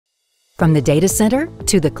From the data center,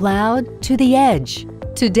 to the cloud, to the edge,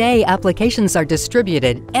 today applications are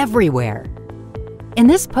distributed everywhere. In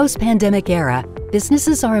this post-pandemic era,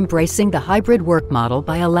 businesses are embracing the hybrid work model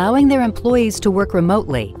by allowing their employees to work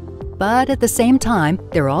remotely. But at the same time,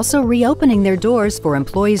 they're also reopening their doors for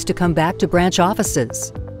employees to come back to branch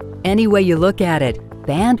offices. Any way you look at it,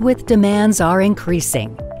 bandwidth demands are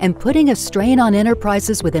increasing and putting a strain on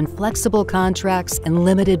enterprises with inflexible contracts and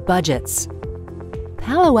limited budgets.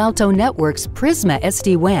 Palo Alto Networks' Prisma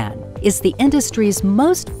SD-WAN is the industry's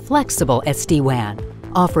most flexible SD-WAN,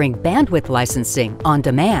 offering bandwidth licensing on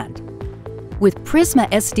demand. With Prisma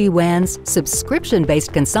SD-WAN's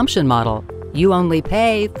subscription-based consumption model, you only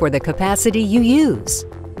pay for the capacity you use.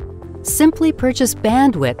 Simply purchase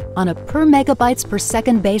bandwidth on a per megabytes per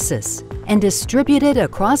second basis and distribute it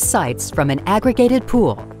across sites from an aggregated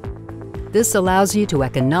pool. This allows you to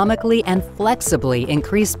economically and flexibly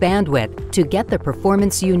increase bandwidth to get the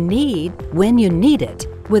performance you need when you need it,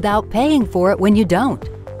 without paying for it when you don't.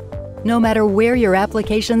 No matter where your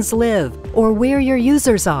applications live or where your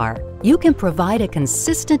users are, you can provide a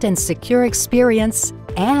consistent and secure experience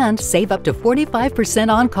and save up to 45%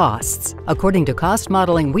 on costs, according to cost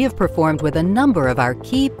modeling we have performed with a number of our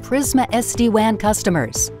key Prisma SD-WAN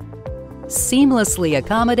customers. Seamlessly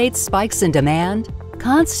accommodate spikes in demand,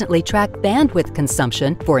 constantly track bandwidth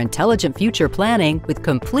consumption for intelligent future planning with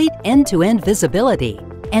complete end-to-end visibility,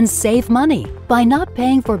 and save money by not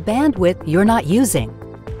paying for bandwidth you're not using.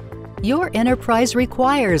 Your enterprise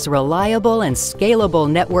requires reliable and scalable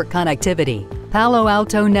network connectivity. Palo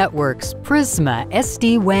Alto Networks' Prisma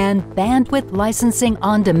SD-WAN bandwidth licensing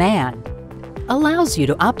on demand allows you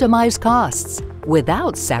to optimize costs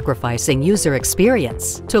without sacrificing user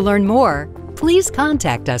experience. To learn more, please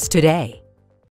contact us today.